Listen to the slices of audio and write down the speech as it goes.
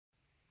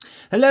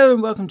Hello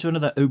and welcome to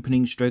another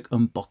opening stroke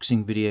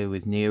unboxing video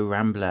with Neo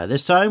Rambler.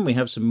 This time we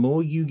have some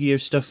more Yu-Gi-Oh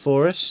stuff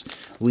for us.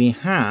 We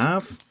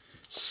have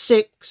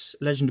 6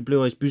 Legend of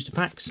Blue Eyes booster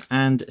packs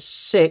and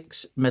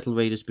 6 Metal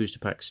Raiders booster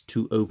packs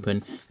to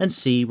open and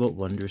see what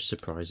wondrous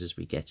surprises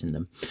we get in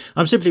them.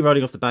 I'm simply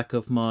riding off the back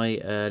of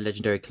my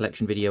Legendary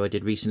Collection video I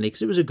did recently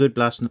because it was a good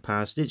blast from the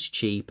past, it's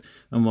cheap,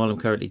 and while I'm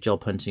currently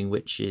job hunting,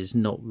 which is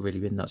not really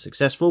been that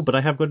successful, but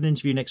I have got an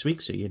interview next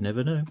week, so you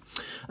never know.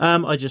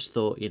 I just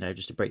thought, you know,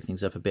 just to break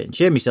things up a bit and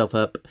cheer myself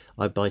up,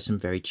 I'd buy some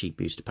very cheap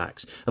booster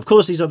packs. Of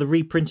course, these are the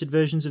reprinted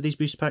versions of these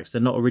booster packs. They're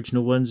not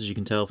original ones, as you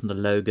can tell from the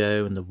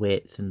logo and the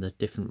width and the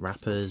different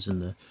wrappers and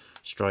the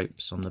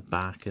stripes on the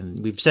back.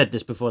 And we've said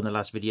this before in the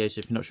last video, so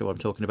if you're not sure what I'm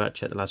talking about,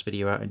 check the last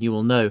video out and you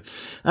will know.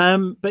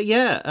 But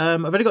yeah,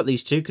 I've only got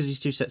these two because these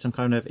two sets I'm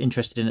kind of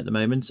interested in at the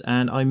moment,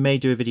 and I may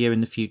do a video in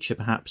the future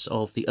perhaps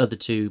of the other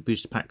 2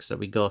 booster packs that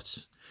we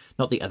got.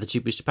 Not the other 2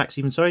 booster packs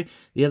even, sorry,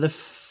 the other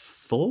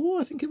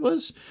 4, I think it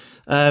was.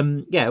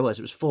 Yeah, it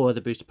was 4 of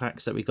the booster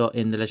packs that we got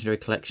in the Legendary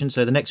Collection.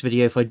 So the next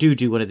video, if I do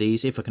one of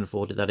these, if I can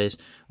afford it, that is,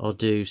 I'll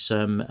do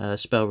some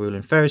Spell Rule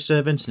and Pharaoh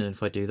Servant, and then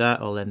if I do that,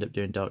 I'll end up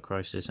doing Dark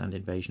Crisis and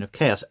Invasion of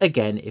Chaos,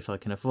 again, if I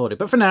can afford it.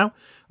 But for now,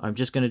 I'm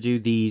just going to do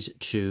these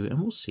 2, and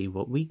we'll see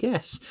what we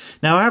get.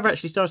 Now, I have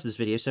actually started this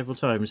video several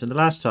times, and the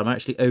last time I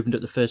actually opened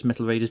up the first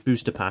Metal Raiders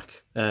booster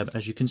pack,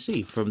 as you can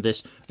see from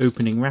this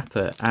opening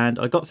wrapper, and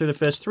I got through the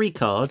first 3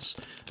 cards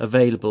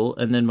available,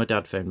 and then my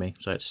dad phoned me,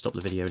 so I had to stop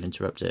the video and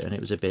interrupt it, and it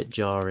was a bit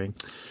jarring.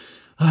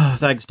 Oh,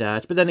 thanks,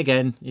 Dad. But then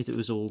again, it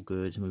was all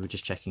good, and we were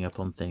just checking up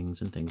on things,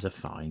 and things are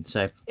fine.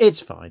 So it's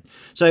fine.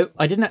 So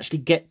I didn't actually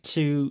get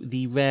to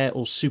the rare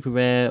or super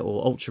rare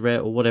or ultra rare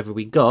or whatever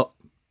we got,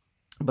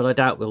 but I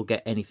doubt we'll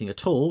get anything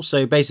at all.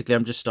 So basically,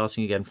 I'm just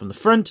starting again from the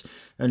front.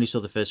 Only saw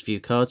the first few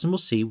cards, and we'll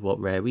see what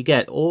rare we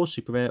get, or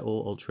super rare,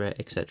 or ultra rare,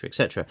 etc.,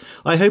 etc.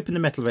 I hope in the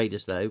Metal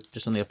Raiders, though,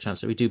 just on the off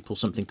chance that we do pull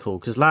something cool,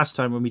 because last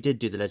time when we did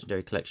do the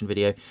Legendary Collection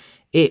video,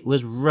 it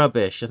was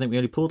rubbish. I think we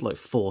only pulled like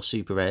 4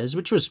 super rares,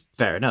 which was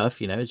fair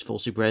enough. You know, it's 4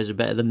 super rares are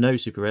better than no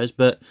super rares,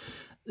 but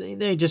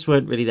they just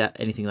weren't really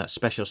anything that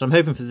special. So I'm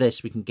hoping for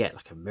this we can get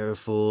like a Mirror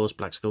Force,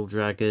 Black Skull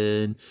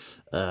Dragon.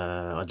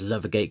 I'd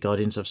love a Gate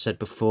Guardian, as I've said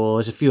before.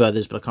 There's a few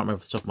others, but I can't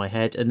remember off the top of my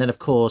head. And then, of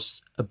course,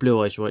 a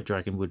Blue Eyes White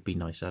Dragon would be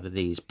nice out of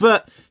these.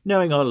 But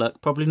knowing our luck,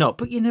 probably not.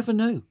 But you never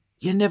know.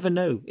 You never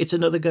know. It's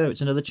another go.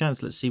 It's another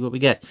chance. Let's see what we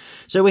get.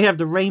 So we have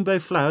the Rainbow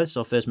Flowers,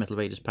 our first Metal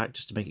Raiders pack,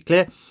 just to make it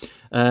clear,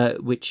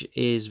 which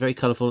is very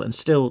colourful and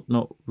still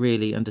not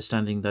really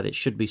understanding that it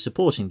should be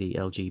supporting the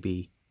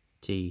LGBT.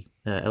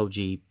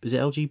 Is it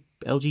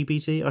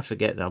LGBT? I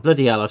forget now.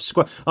 Bloody hell,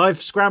 I've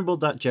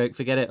scrambled that joke.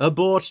 Forget it.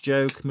 Abort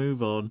joke.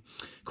 Move on.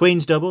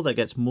 Queen's Double, that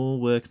gets more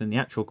work than the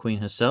actual Queen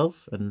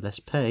herself and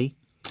less pay.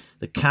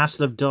 The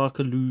Castle of Dark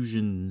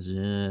Illusions.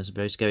 Yeah, it's a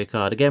very scary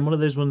card. Again, one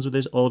of those ones with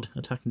those odd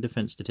attack and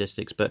defense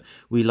statistics, but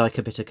we like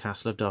a bit of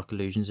Castle of Dark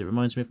Illusions. It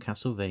reminds me of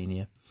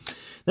Castlevania.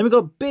 Then we've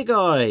got Big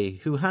Eye,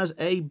 who has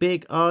a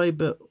big eye,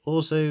 but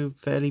also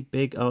fairly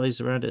big eyes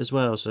around it as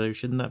well. So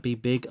shouldn't that be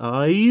Big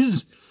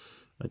Eyes?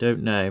 I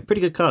don't know.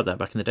 Pretty good card that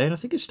back in the day, and I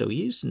think it's still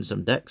used in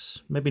some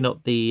decks. Maybe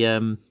not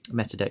the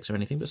meta decks or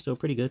anything, but still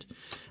pretty good.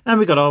 And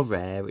we got our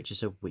rare, which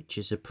is a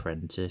Witch's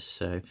Apprentice.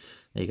 So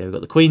there you go. We've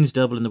got the Queen's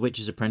Double and the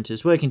Witch's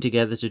Apprentice working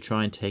together to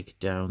try and take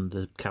down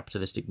the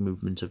capitalistic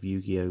movement of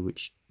Yu-Gi-Oh,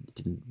 which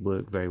didn't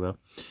work very well.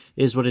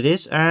 Is what it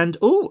is. And,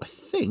 oh, I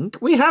think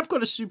we have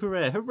got a super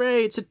rare.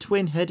 Hooray, it's a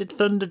twin-headed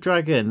Thunder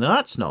Dragon.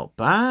 That's not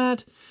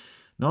bad.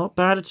 Not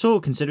bad at all,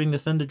 considering the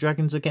Thunder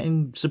Dragons are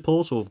getting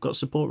support, or have got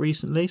support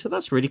recently. So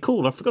that's really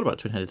cool. I forgot about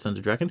Twin-Headed Thunder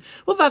Dragon.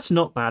 Well, that's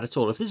not bad at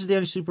all. If this is the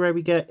only super rare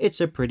we get,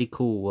 it's a pretty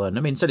cool one.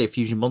 I mean, it's only a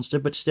fusion monster,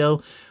 but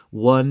still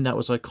one that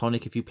was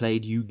iconic if you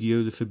played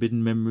Yu-Gi-Oh! The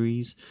Forbidden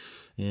Memories.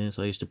 Yes,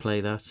 I used to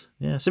play that.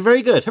 Yeah, so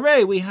very good.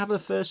 Hooray, we have a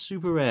first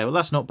super rare. Well,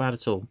 that's not bad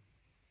at all.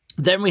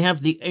 Then we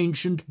have the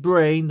Ancient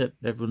Brain that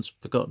everyone's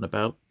forgotten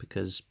about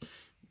because,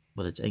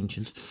 well, it's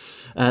ancient.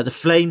 The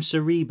Flame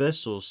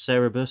Cerebus, or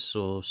Cerebus,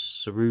 or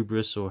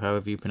Cerebrus, or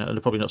however you pronounce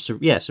it. Probably not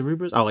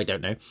Cerebrus. Oh, I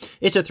don't know.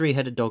 It's a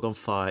 3-headed dog on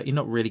fire. You're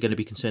not really going to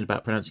be concerned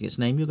about pronouncing its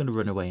name. You're going to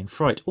run away in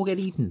fright, or get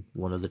eaten.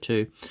 One of the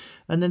two.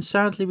 And then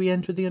sadly we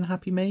end with the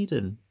Unhappy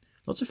Maiden.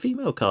 Lots of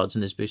female cards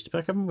in this booster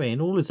pack, haven't we?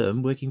 And all of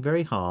them working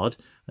very hard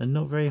and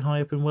not very high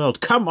up in world.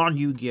 Come on,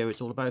 Yu-Gi-Oh!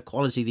 It's all about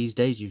equality these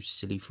days, you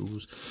silly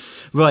fools.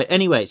 Right,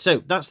 anyway,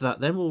 so that's that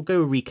then. We'll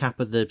go a recap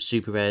of the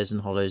super rares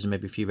and holos and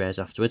maybe a few rares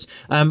afterwards.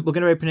 We're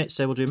going to open it,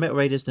 so we'll do Metal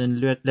Raiders,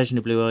 then Legend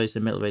of Blue Eyes,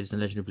 then Metal Raiders, then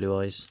Legend of Blue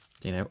Eyes.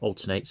 You know,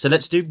 alternate. So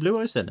let's do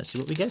Blue Eyes then. Let's see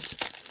what we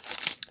get.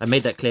 I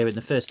made that clear in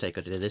the first take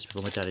I did of this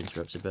before my dad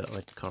interrupted, but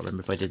I can't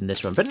remember if I did in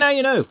this one. But now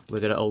you know,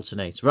 we're going to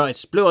alternate.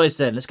 Right, Blue Eyes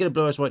then. Let's get a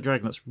Blue Eyes White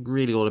Dragon. That's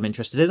really all I'm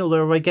interested in,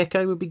 although a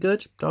Raigeki would be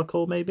good. Dark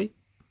Hole maybe.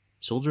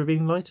 Swords of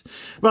Revealing Light.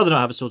 Rather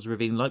not have a Swords of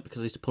Revealing Light because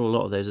I used to pull a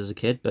lot of those as a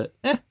kid, but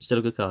still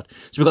a good card.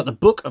 So we've got the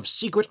Book of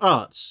Secret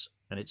Arts,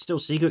 and it's still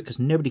secret because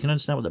nobody can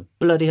understand what the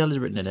bloody hell is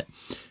written in it.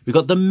 We've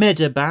got the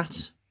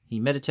Medabat. he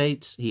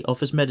meditates, he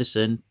offers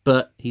medicine,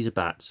 but he's a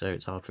bat, so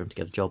it's hard for him to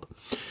get a job.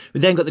 We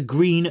then got the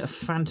green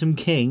Phantom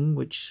King,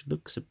 which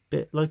looks a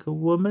bit like a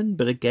woman,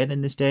 but again,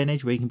 in this day and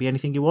age where you can be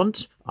anything you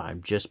want,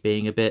 I'm just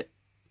being a bit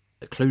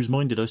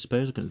close-minded, I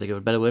suppose. I couldn't think of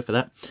a better word for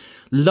that.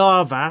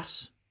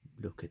 Larvas.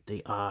 Look at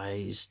the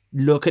eyes.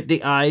 Look at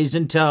the eyes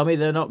and tell me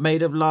they're not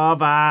made of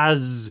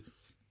lavas.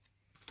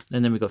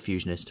 And then we've got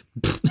Fusionist.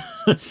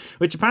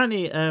 Which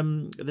apparently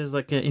there's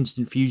like an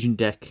instant fusion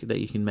deck that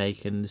you can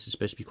make, and this is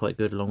supposed to be quite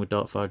good along with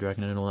Darkfire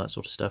Dragon and all that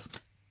sort of stuff.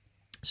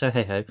 So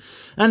hey ho. And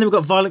then we've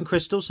got Violent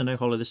Crystal, so no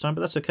holo this time,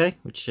 but that's okay,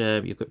 which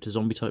you equip to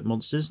zombie type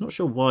monsters. Not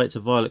sure why it's a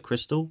Violet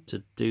Crystal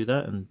to do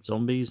that, and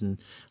zombies, and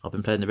I've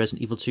been playing the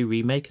Resident Evil 2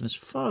 remake, and as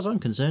far as I'm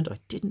concerned, I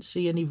didn't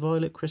see any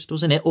Violet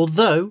Crystals in it,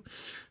 although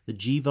the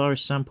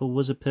G-Virus sample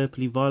was a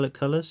purpley violet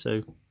colour,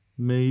 so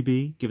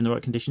maybe, given the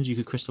right conditions, you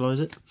could crystallise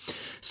it.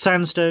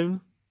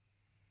 Sandstone.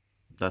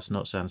 That's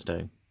not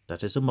Sandstone.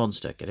 That is a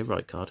monster. Get it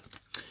right, card.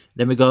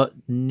 Then we got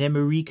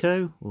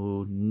Nemurico,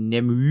 or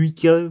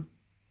Nemurico.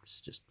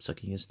 Just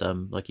sucking his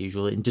thumb like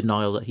usual, in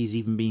denial that he's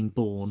even been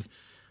born.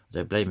 I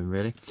don't blame him,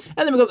 really.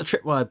 And then we've got the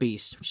Tripwire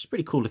Beast, which is a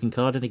pretty cool looking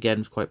card, and again,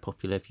 was quite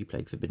popular if you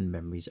played Forbidden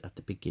Memories at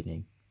the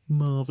beginning.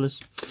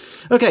 Marvellous.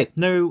 Okay,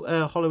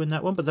 no holo in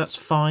that one, but that's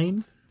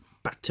fine.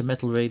 Back to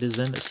Metal Raiders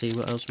then. Let's see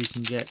what else we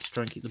can get to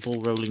try and keep the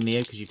ball rolling, Neo,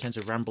 because you tend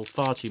to ramble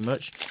far too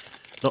much.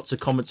 Lots of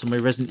comments on my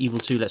Resident Evil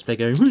 2 Let's Play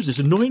going, who's this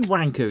annoying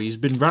wanker? He's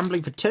been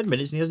rambling for 10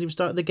 minutes and he hasn't even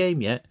started the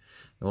game yet.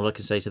 And all I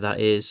can say to that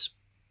is,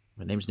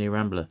 my name's Neo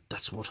Rambler.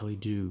 That's what I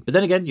do. But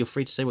then again, you're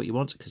free to say what you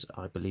want, because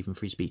I believe in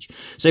free speech.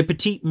 So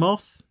Petite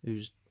Moth,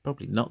 who's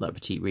probably not that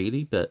petite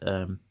really, but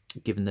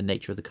given the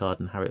nature of the card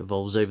and how it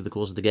evolves over the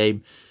course of the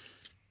game,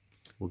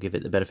 we'll give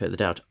it the benefit of the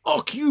doubt.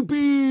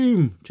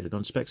 Ocubeam! Should have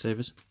gone to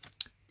Specsavers.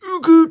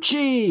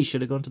 Uguchi!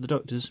 Should have gone to the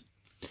doctors.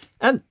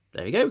 And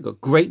there we go, we've got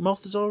Great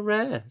Moth as our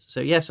rare. So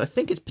yes, I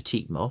think it's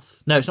Petite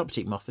Moth. No, it's not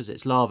Petite Moth, is it?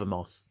 It's Lava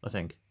Moth, I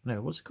think.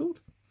 No, what's it called?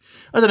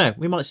 I don't know.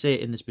 We might see it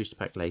in this booster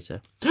pack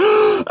later.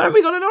 And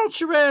we got an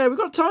ultra rare. We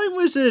got Time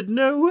Wizard.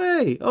 No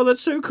way. Oh,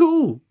 that's so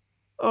cool.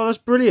 Oh, that's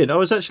brilliant. I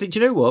was actually, do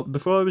you know what?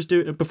 Before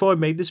I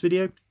made this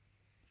video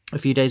a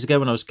few days ago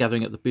when I was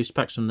gathering up the booster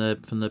packs from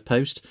the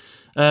post,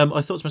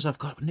 I thought to myself,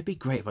 God, wouldn't it be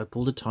great if I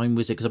pulled a Time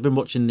Wizard? Because I've been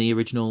watching the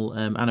original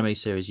anime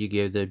series,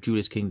 Yu-Gi-Oh! The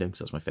Duelist Kingdom, because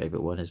that's my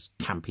favourite one, as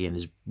campy and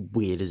as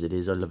weird as it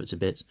is. I love it to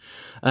bits.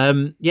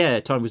 Yeah,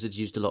 Time Wizard's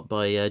used a lot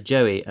by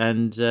Joey,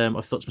 and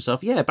I thought to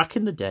myself, yeah, back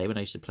in the day when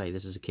I used to play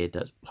this as a kid,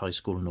 at high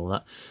school and all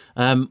that,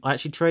 I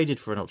actually traded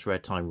for an ultra rare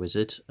Time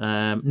Wizard.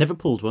 Never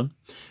pulled one,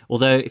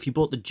 although if you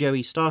bought the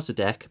Joey starter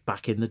deck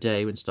back in the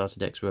day when starter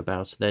decks were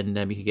about, then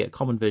you could get a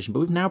common version,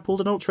 but we've now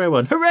pulled an ultra rare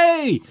one.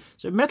 Hooray!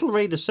 So Metal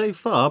Raider so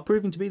far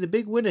proving to be the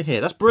big winner here.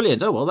 That's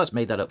brilliant. Oh well, that's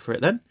made that up for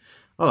it then.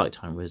 I like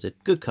Time Wizard.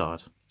 Good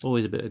card.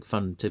 Always a bit of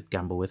fun to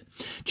gamble with.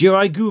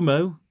 Jirai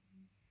Gumo.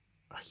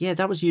 Yeah,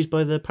 that was used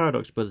by the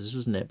Paradox Brothers,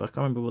 wasn't it? But I can't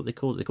remember what they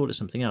called it. They called it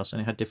something else,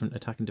 and it had different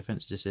attack and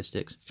defense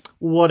statistics.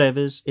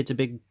 Whatevers. It's a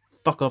big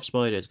fuck off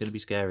spider. It's going to be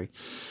scary.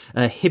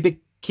 Hibikime.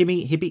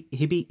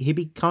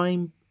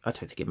 I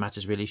don't think it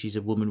matters really. She's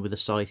a woman with a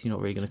scythe. You're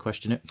not really going to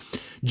question it.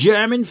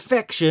 Germ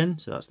Infection.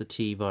 So that's the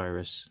T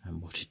virus. And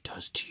what it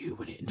does to you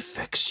when it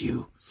infects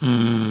you.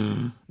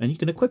 And you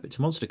can equip it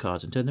to monster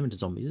cards and turn them into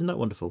zombies. Isn't that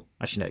wonderful?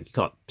 Actually, no, you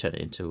can't turn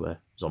it into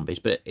zombies.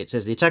 But it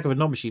says the attack of a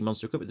non-machine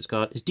monster equipped with this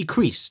card is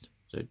decreased.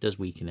 So it does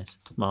weaken it.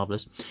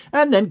 Marvellous.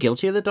 And then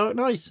Guilty of the Dark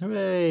Knight.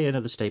 Hooray!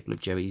 Another staple of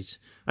Joey's.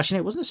 Actually,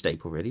 no, it wasn't a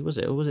staple really, was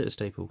it? Or was it a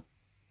staple?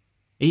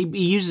 He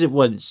uses it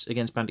once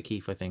against Bandit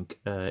Keith, I think,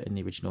 in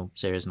the original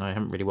series, and I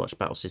haven't really watched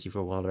Battle City for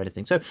a while or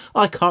anything, so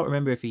I can't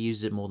remember if he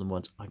uses it more than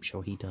once. I'm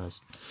sure he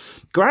does.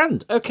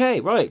 Grand! Okay,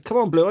 right, come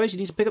on, Blue Eyes, you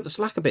need to pick up the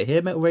slack a bit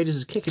here. Metal Raiders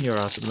is kicking your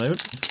ass at the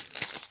moment.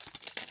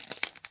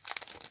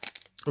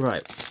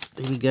 Right,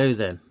 here we go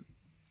then.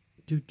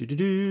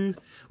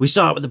 We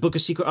start with the Book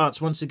of Secret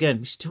Arts once again.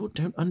 We still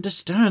don't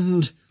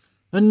understand.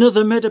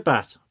 Another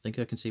Medabat. I think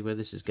I can see where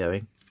this is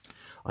going.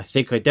 I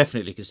think I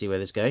definitely can see where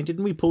this is going.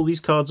 Didn't we pull these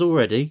cards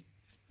already?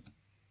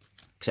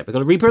 Except we've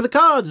got a Reaper of the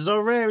Cards as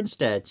our rare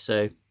instead.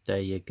 So there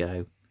you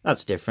go.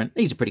 That's different.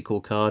 He's a pretty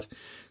cool card.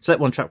 Select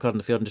one trap card on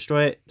the field and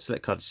destroy it.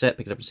 Select card to set,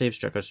 pick it up and save.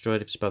 Strike card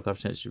destroyed if a spell card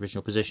returns to its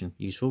original position.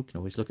 Useful. Can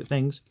always look at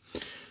things.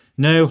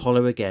 No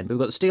holo again. But we've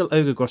got the Steel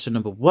Ogre Grotto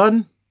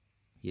 #1.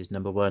 He is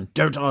 #1.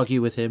 Don't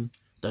argue with him.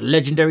 The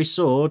Legendary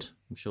Sword.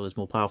 I'm sure there's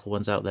more powerful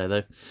ones out there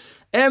though.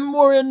 M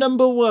Warrior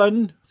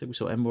 #1. I think we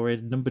saw M Warrior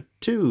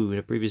 #2 in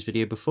a previous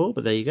video before,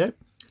 but there you go.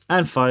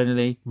 And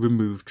finally,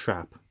 Remove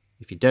Trap.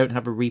 If you don't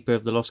have a Reaper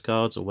of the Lost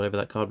cards, or whatever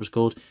that card was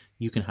called,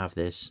 you can have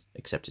this,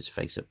 except it's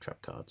face-up trap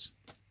cards.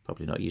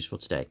 Probably not useful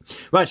today.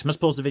 Right, I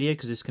must pause the video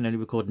because this can only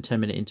record in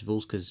 10-minute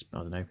intervals because, I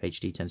don't know,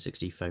 HD,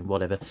 1060, phone,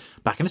 whatever.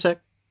 Back in a sec.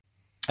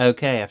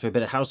 Okay, after a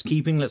bit of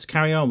housekeeping, let's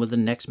carry on with the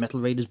next Metal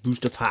Raiders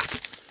booster pack.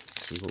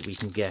 See what we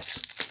can get.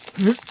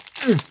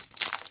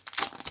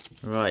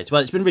 Right,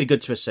 well, it's been really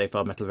good to us so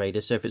far, Metal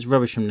Raiders, so if it's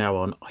rubbish from now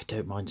on, I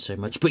don't mind so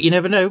much. But you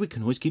never know, we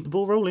can always keep the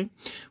ball rolling.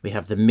 We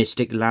have the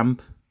Mystic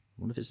Lamp.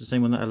 I wonder if it's the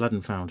same one that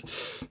Aladdin found.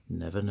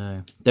 Never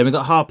know. Then we've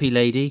got Harpy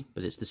Lady,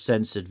 but it's the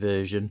censored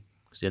version.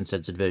 Because the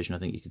uncensored version, I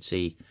think you could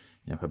see,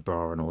 you know, her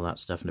bra and all that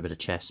stuff and a bit of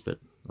chest, but,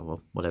 oh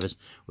well, whatever's.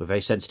 We're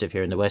very sensitive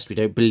here in the West. We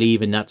don't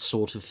believe in that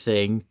sort of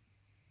thing.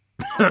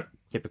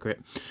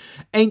 Hypocrite.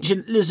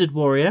 Ancient Lizard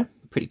Warrior.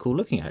 Pretty cool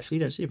looking, actually.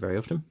 You don't see it very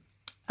often.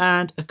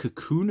 And a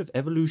Cocoon of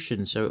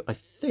Evolution. So I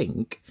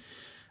think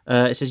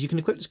it says you can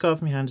equip this card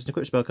from your hand as an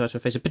equipped spell card to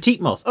face a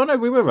Petite Moth. Oh no,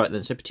 we were right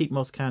then. So Petite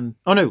Moth can...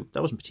 Oh no,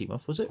 that wasn't Petite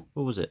Moth, was it?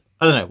 Or was it?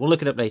 I don't know. We'll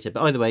look it up later.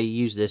 But either way, you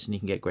use this and you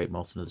can get Great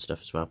Moth and other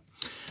stuff as well.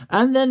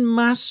 And then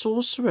Mass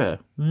Sorcerer.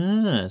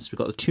 Yes, we've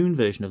got the Toon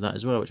version of that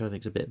as well, which I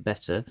think is a bit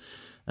better.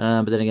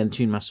 But then again,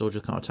 Toon Mass Soldier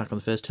can't attack on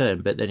the first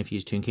turn. But then if you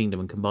use Toon Kingdom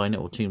and combine it,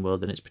 or Toon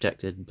World, then it's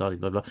protected, blah,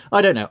 blah, blah.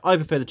 I don't know. I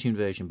prefer the Toon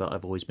version, but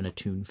I've always been a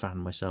Toon fan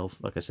myself.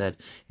 Like I said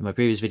in my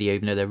previous video,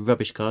 even though they're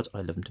rubbish cards, I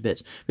love them to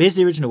bits. But here's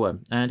the original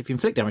one. And if you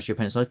inflict damage to your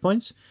opponent's life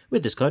points,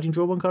 with this card, you can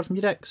draw one card from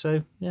your deck.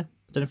 So, yeah,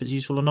 I don't know if it's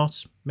useful or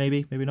not.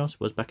 Maybe, maybe not.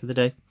 It was back in the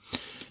day.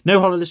 No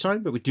holo this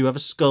time, but we do have a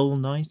Skull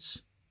Knight.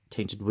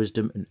 Tainted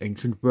Wisdom and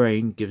Ancient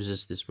Brain gives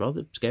us this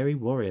rather scary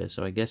warrior.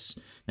 So I guess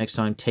next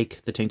time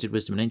take the Tainted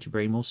Wisdom and Ancient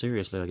Brain more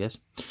seriously, I guess.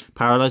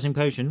 Paralyzing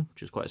Potion,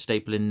 which is quite a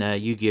staple in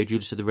Yu-Gi-Oh!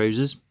 Judas of the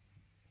Roses.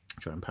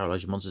 Try and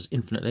paralyze your monsters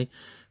infinitely.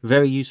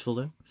 Very useful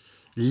though.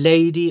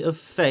 Lady of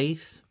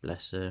Faith,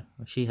 bless her.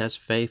 She has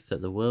faith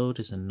that the world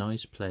is a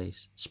nice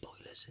place.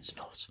 Spoilers, it's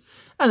not.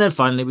 And then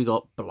finally we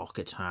got Block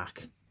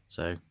Attack.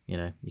 So, you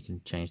know, you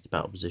can change the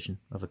battle position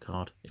of a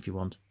card if you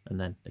want. And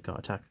then they can't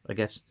attack, I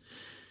guess.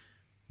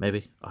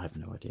 Maybe. I have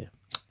no idea.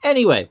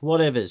 Anyway,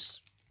 whatevers.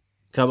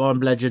 Come on,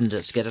 Legend.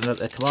 Let's get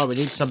another. Come on, we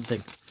need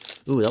something.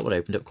 Ooh, that one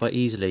opened up quite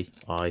easily.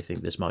 I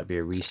think this might be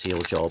a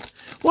reseal job.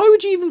 Why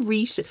would you even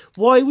reseal?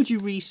 Why would you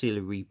reseal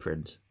a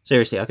reprint?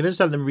 Seriously, I can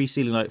understand them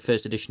resealing like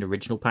first edition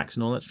original packs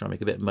and all that to try and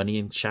make a bit of money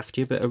and shaft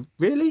you, but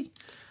really?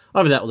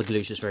 Either that or the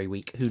glue's just very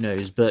weak. Who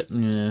knows? But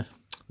yeah,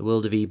 the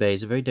world of eBay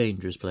is a very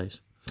dangerous place.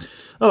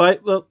 All right,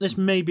 well, this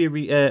may be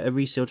a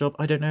reseal job.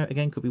 I don't know.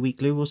 Again, could be weak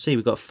glue. We'll see.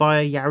 We've got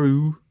Fire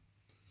Yaru.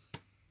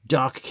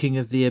 Dark King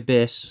of the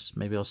Abyss.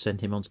 Maybe I'll send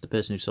him on to the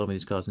person who sold me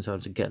these cards and tell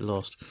him to get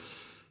lost.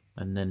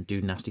 And then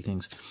do nasty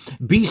things.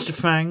 Beast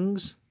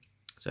Fangs.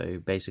 So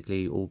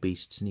basically all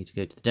beasts need to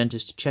go to the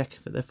dentist to check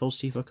that their false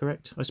teeth are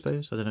correct, I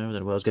suppose. I don't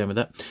know where I was going with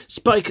that.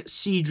 Spike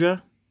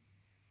Cedra.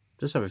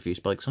 Does have a few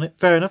spikes on it.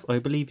 Fair enough, I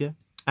believe you.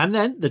 And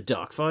then the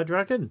Darkfire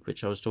Dragon,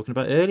 which I was talking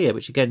about earlier,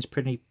 which again is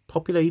pretty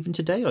popular even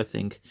today, I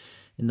think,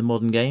 in the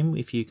modern game,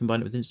 if you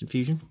combine it with Instant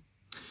Fusion.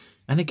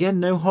 And again,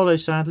 no holo,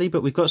 sadly,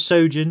 but we've got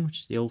Sojin, which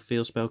is the old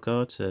field spell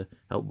card to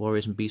help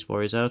warriors and beast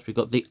warriors out. We've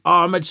got the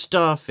Armoured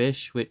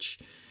Starfish, which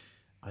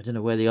I don't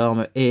know where the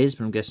armour is,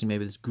 but I'm guessing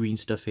maybe this green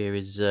stuff here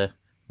is,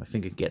 my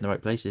finger can get in the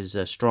right place, is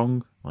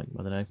strong, like,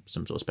 I don't know,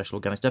 some sort of special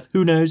organic stuff.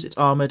 Who knows? It's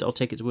armoured. I'll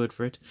take its word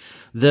for it.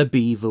 The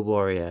Beaver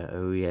Warrior.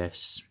 Oh,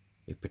 yes.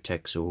 It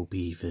protects all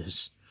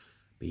beavers.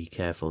 Be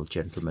careful,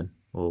 gentlemen.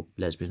 Or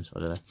lesbians, I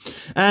don't know.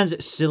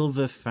 And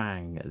Silver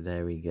Fang,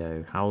 there we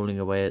go. Howling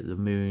away at the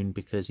moon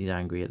because he's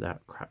angry at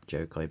that crap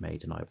joke I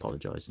made, and I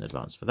apologise in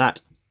advance for that.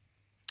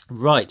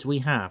 Right, we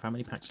have, how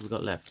many packs have we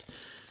got left?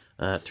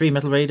 3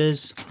 Metal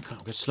Raiders. Oh, God, I'm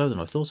going slower than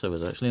I thought I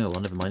was, actually. Oh, well,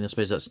 never mind. I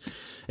suppose that's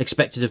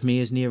expected of me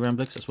as Neo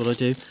Rambler, because that's what I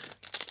do.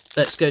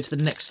 Let's go to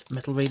the next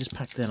Metal Raiders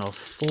pack then, our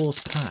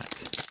 4th pack.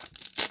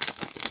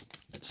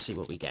 Let's see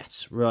what we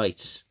get.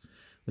 Right,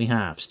 we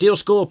have Steel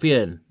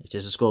Scorpion. It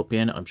is a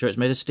scorpion. I'm sure it's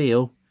made of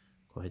steel.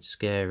 Quite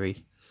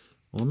scary.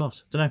 Or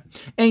not. Don't know.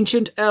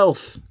 Ancient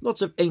Elf.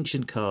 Lots of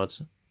ancient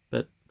cards.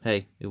 But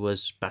hey, it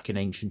was back in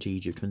ancient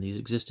Egypt when these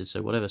existed,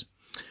 so whatever.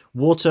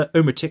 Water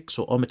Omatix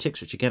or Omatix,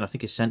 which again I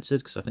think is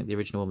censored because I think the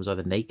original one was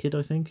either naked,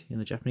 I think, in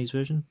the Japanese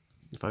version,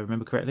 if I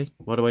remember correctly.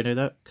 Why do I know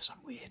that? Because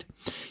I'm weird.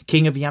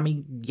 King of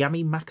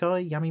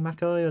Yamimakai?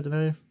 I don't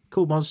know.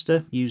 Cool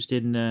monster. Used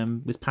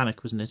in with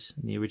Panic, wasn't it?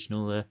 In the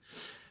original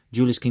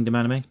Julius Kingdom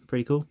anime.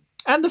 Pretty cool.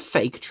 And the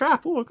Fake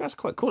Trap. Oh, that's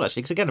quite cool,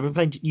 actually. Because, again, I've been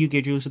playing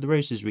Yu-Gi-Oh! Judas of the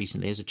Roses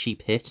recently as a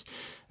cheap hit.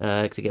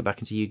 To get back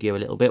into Yu-Gi-Oh! A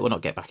little bit. Well,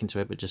 not get back into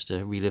it, but just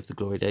to relive the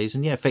glory days.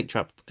 And, yeah, Fake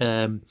Trap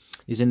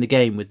is in the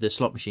game with the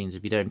slot machines.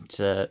 If you don't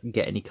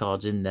get any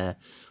cards in there,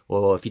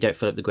 or if you don't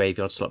fill up the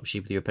graveyard slot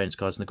machine with your opponent's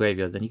cards in the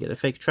graveyard, then you get the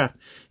Fake Trap.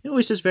 It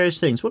always does various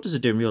things. What does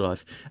it do in real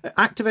life?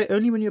 Activate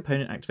only when your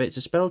opponent activates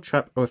a spell,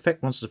 trap, or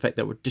effect monster's effect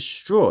that would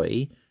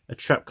destroy a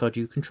trap card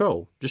you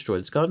control. Destroy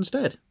this card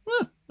instead.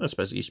 Well, I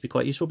suppose it used to be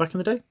quite useful back in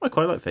the day. I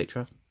quite like Fake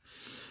Trap.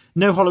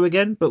 No holo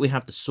again, but we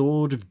have the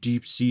Sword of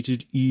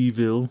Deep-Seated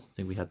Evil. I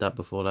think we had that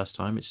before last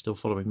time. It's still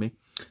following me.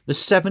 The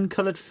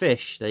 7-coloured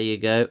fish. There you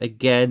go.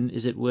 Again,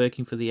 is it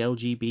working for the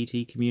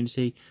LGBT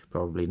community?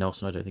 Probably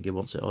not, and I don't think it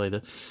wants it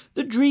either.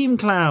 The Dream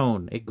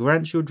Clown. It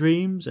grants your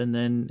dreams, and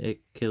then it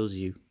kills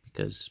you,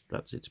 because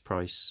that's its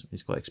price.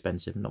 It's quite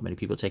expensive. Not many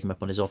people take him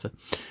up on his offer.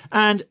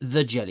 And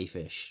the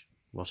Jellyfish.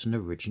 What an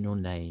original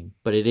name.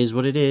 But it is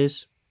what it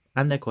is,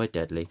 and they're quite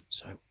deadly,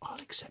 so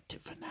I'll accept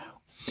it for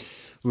now.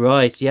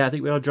 Right, yeah, I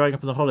think we are drying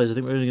up on the holos. I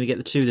think we're only going to get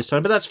the 2 this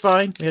time, but that's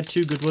fine. We had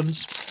 2 good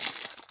ones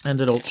and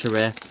an ultra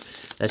rare.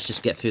 Let's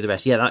just get through the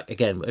rest. Yeah, that,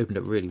 again, opened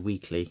up really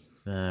weakly.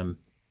 I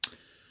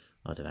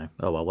don't know.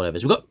 Oh, well, whatever.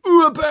 We've got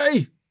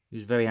Urabe!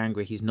 who's very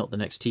angry he's not the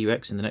next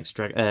T-Rex in the next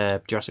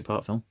Jurassic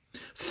Park film.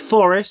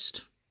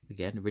 Forest,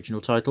 again,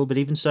 original title, but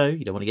even so,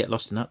 you don't want to get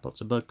lost in that.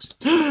 Lots of bugs.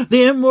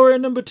 The M Warrior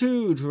number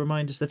 2 to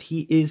remind us that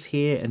he is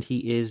here and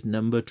he is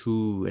number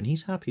 2, and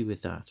he's happy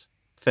with that.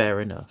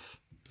 Fair enough.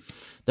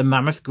 The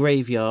Mammoth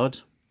Graveyard,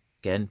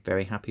 again,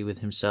 very happy with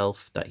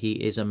himself that he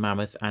is a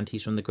mammoth and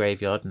he's from the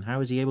graveyard. And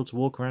how is he able to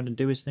walk around and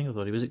do his thing? I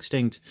thought he was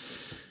extinct.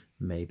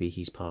 Maybe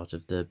he's part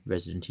of the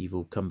Resident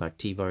Evil comeback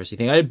T-virusy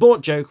thing. I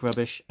bought joke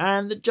rubbish.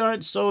 And the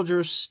Giant Soldier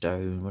of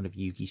Stone, one of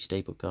Yugi's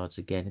staple cards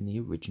again in the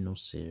original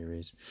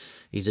series.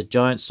 He's a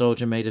giant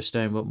soldier made of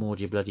stone. What more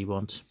do you bloody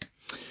want?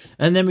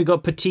 And then we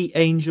got Petite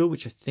Angel,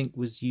 which I think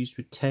was used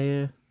with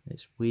Taya.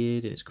 It's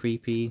weird and it's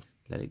creepy.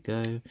 Let it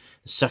go. The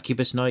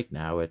Succubus Knight,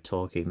 now we're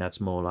talking. That's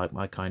more like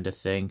my kind of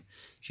thing.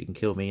 She can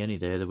kill me any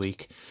day of the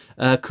week.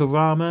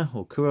 Kurama,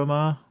 or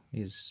Kurama,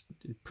 is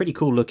pretty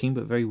cool looking,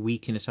 but very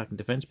weak in attack and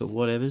defense, but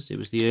whatevers. It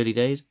was the early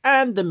days.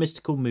 And the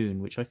Mystical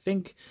Moon, which I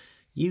think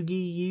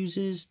Yugi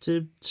uses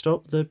to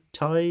stop the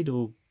tide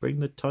or bring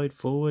the tide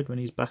forward when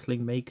he's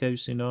battling Mako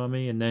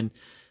Tsunami, and then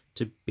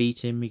to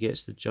beat him he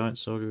gets the Giant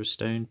Soldier of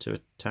Stone to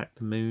attack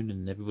the moon,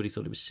 and everybody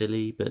thought it was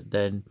silly, but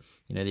then,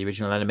 you know, the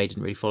original anime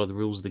didn't really follow the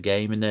rules of the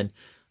game, and then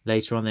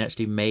later on they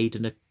actually made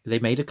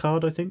a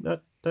card, I think,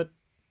 that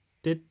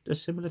did a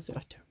similar thing.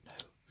 I don't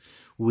know.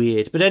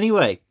 Weird. But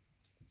anyway,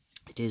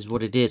 it is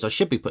what it is. I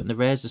should be putting the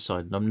rares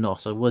aside, and I'm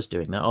not. I was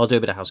doing that. I'll do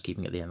a bit of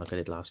housekeeping at the end like I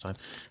did last time,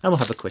 and we'll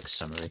have a quick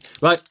summary.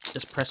 Right,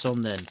 let's press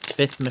on then.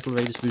 5th Metal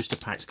Raiders booster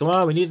packs. Come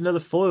on, we need another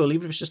foil,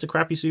 even if it's just a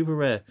crappy super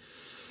rare.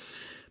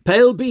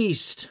 Pale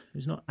Beast,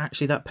 who's not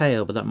actually that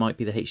pale, but that might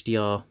be the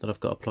HDR that I've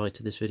got applied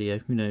to this video.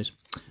 Who knows?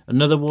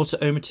 Another Water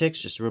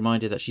Omatix, just a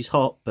reminder that she's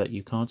hot, but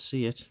you can't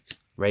see it.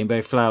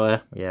 Rainbow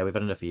Flower. Yeah, we've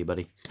had enough of you,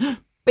 buddy.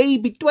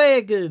 Baby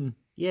Dragon!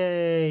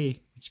 Yay!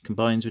 Which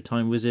combines with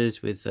Time Wizard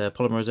with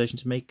polymerization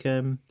to make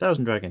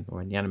Thousand Dragon,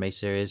 or in the anime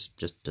series,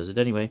 just does it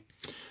anyway.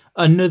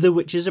 Another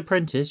Witch's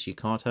Apprentice. You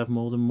can't have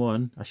more than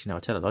one. Actually, no, I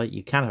tell a lie.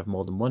 You can have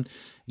more than one.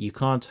 You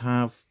can't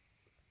have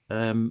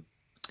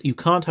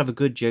a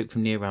good joke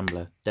from Near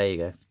Rambler. There you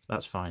go.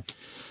 That's fine.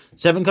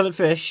 7 Coloured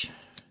Fish.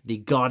 The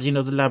Guardian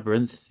of the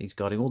Labyrinth. He's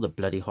guarding all the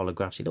bloody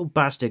holographs. You little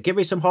bastard. Give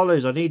me some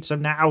hollows. I need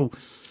some now.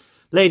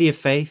 Lady of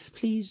Faith.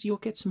 Please, you'll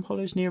get some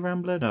hollows, Near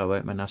Rambler. No, I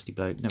won't. My nasty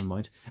bloke. Never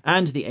mind.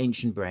 And the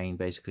Ancient Brain,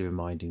 basically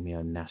reminding me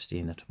I'm nasty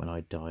and that when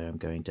I die I'm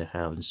going to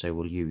hell, and so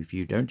will you if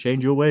you don't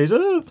change your ways.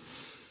 Oh,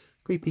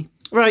 creepy.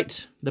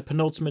 Right. The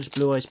penultimate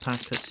Blue Eyes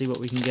pack. Let's see what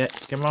we can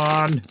get. Come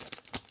on.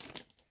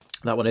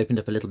 That one opened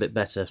up a little bit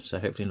better, so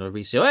hopefully not a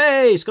reseal.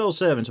 Hey, Skull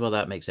Servant! Well,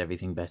 that makes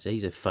everything better.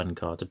 He's a fun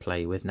card to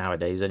play with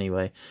nowadays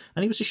anyway.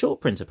 And he was a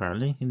short print,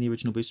 apparently, in the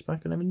original booster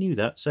pack. I never knew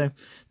that, so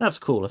that's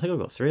cool. I think I've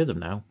got 3 of them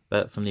now,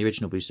 but from the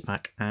original booster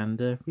pack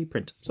and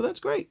reprint. So that's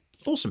great.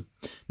 Awesome.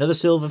 Another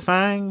Silver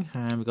Fang,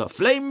 and we've got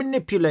Flame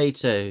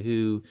Manipulator,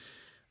 who...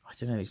 I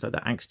don't know, he's like the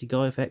angsty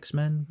guy of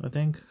X-Men, I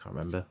think. I can't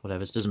remember.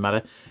 Whatever, it doesn't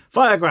matter.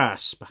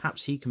 Firegrass.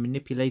 Perhaps he can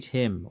manipulate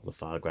him. Or the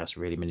Firegrass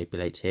really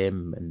manipulates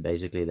him. And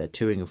basically they're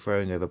toing and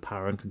froing over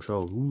power and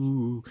control.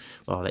 Ooh.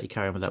 Well, I'll let you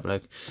carry on with that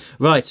bloke.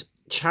 Right.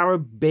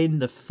 Charabin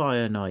the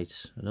Fire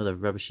Knight. Another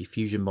rubbishy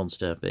fusion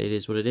monster. But it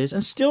is what it is.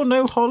 And still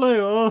no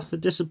hollow. Oh, the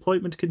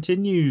disappointment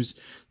continues.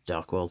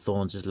 Darkwell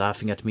Thorns is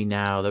laughing at me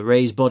now. The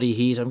raised body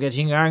heat. I'm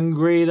getting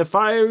angry. The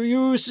fire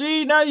you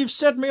see. Now you've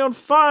set me on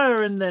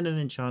fire. And then an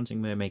enchanting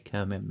mermaid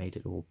come and made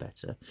it all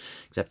better.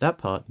 Except that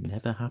part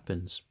never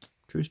happens.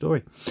 True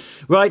story.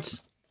 Right.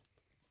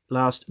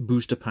 Last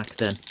booster pack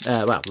then.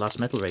 Well, last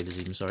Metal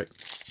Raiders even, sorry.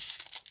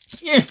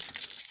 Yeah.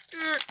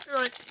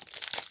 Right.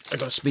 I've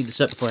got to speed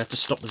this up before I have to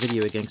stop the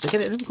video again, because I get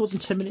it records in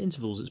 10-minute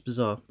intervals. It's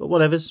bizarre. But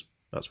whatevers.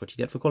 That's what you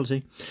get for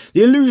quality.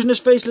 The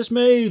Illusionist Faceless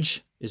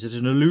Mage. Is it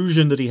an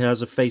illusion that he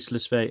has a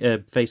faceless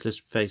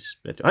face?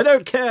 I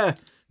don't care.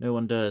 No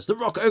one does. The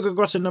Rock Ogre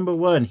Grotto number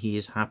 1. He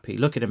is happy.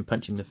 Look at him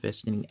punching the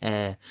fist in the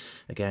air.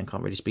 Again,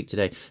 can't really speak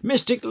today.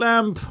 Mystic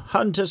Lamp.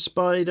 Hunter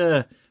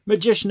Spider.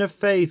 Magician of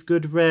Faith.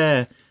 Good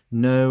rare.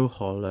 No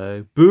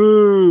hollow.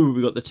 Boo!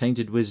 We got the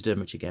Tainted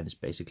Wisdom, which again is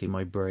basically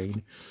my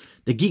brain.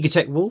 The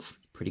Gigatech Wolf.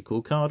 Pretty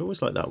cool card.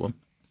 Always like that one.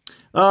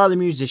 Ah, the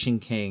Musician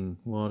King.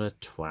 What a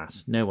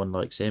twat. No one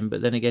likes him,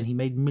 but then again, he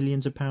made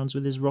millions of pounds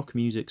with his rock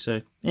music,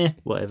 so,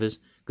 whatever's.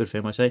 Good for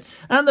him, I say.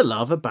 And the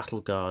Lava Battle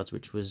Guards,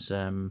 which was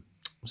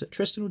it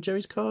Tristan or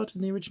Jerry's card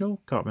in the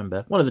original? Can't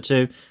remember. One of the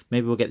two.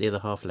 Maybe we'll get the other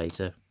half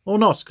later. Or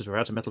not, because we're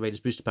out of Metal Raiders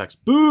booster packs.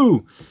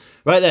 Boo!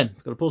 Right then,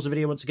 got to pause the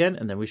video once again,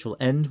 and then we shall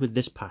end with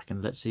this pack,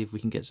 and let's see if we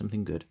can get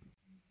something good.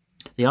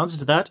 The answer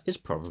to that is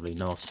probably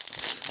not.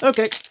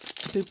 Okay.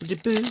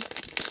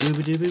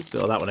 Boop-a-doo-boo.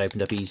 Oh, that one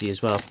opened up easy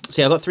as well.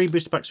 See, I got 3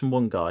 booster packs from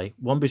one guy,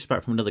 1 booster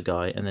pack from another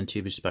guy, and then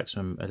 2 booster packs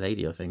from a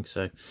lady, I think.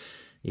 So,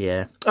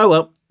 yeah. Oh,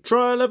 well.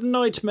 Trial of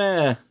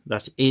Nightmare.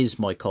 That is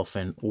my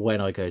coffin when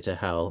I go to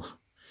hell.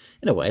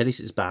 In a way, at least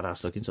it's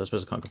badass looking, so I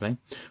suppose I can't complain.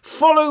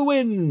 Follow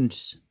Wind.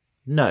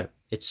 No,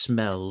 it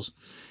smells.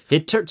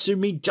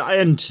 Hitotsumi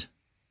Giant.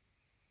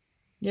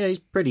 Yeah, he's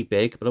pretty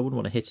big, but I wouldn't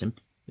want to hit him,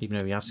 even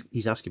though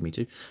he's asking me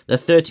to. The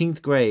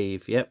 13th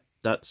Grave. Yep,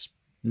 that's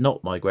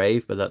not my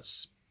grave, but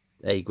that's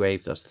a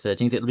grave. That's the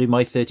 13th. It'll be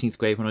my 13th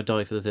grave when I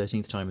die for the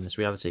 13th time in this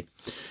reality.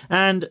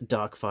 And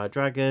Darkfire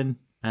Dragon.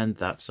 And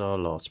that's our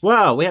lot.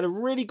 Wow, we had a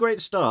really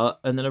great start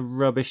and then a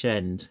rubbish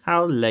end.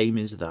 How lame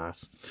is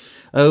that?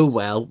 Oh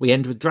well, we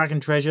end with Dragon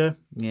Treasure.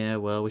 Yeah,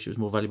 well, I wish it was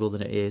more valuable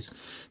than it is.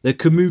 The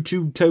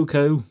Kamutu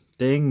Toko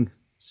thing.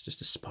 It's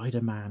just a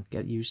Spider-Man.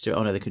 Get used to it.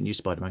 Oh no, they couldn't use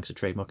Spider-Man because of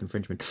trademark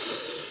infringement.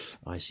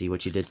 I see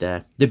what you did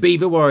there. The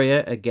Beaver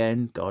Warrior,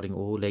 again, guarding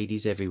all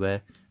ladies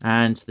everywhere.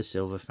 And the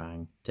Silver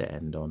Fang to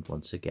end on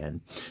once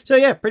again. So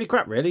yeah, pretty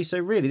crap really. So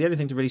really, the only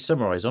thing to really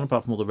summarise on,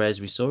 apart from all the rares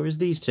we saw, is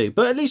these two.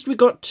 But at least we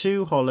got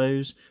 2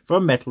 holos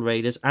from Metal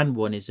Raiders, and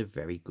one is a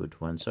very good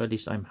one. So at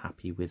least I'm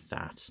happy with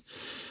that.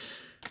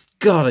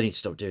 God, I need to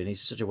stop doing these.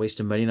 It's such a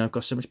waste of money and I've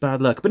got so much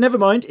bad luck. But never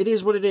mind, it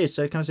is what it is.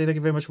 So can I say thank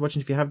you very much for watching.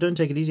 If you have done,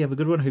 take it easy, have a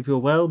good one. Hope you're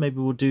well. Maybe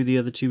we'll do the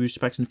other 2 booster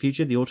packs in the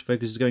future. The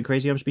autofocus is going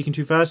crazy. I'm speaking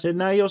too fast and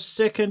now you're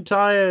sick and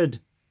tired.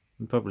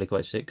 I'm probably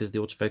quite sick because the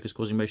autofocus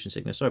causing motion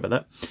sickness. Sorry about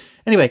that.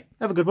 Anyway,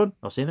 have a good one.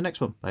 I'll see you in the next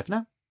one. Bye for now.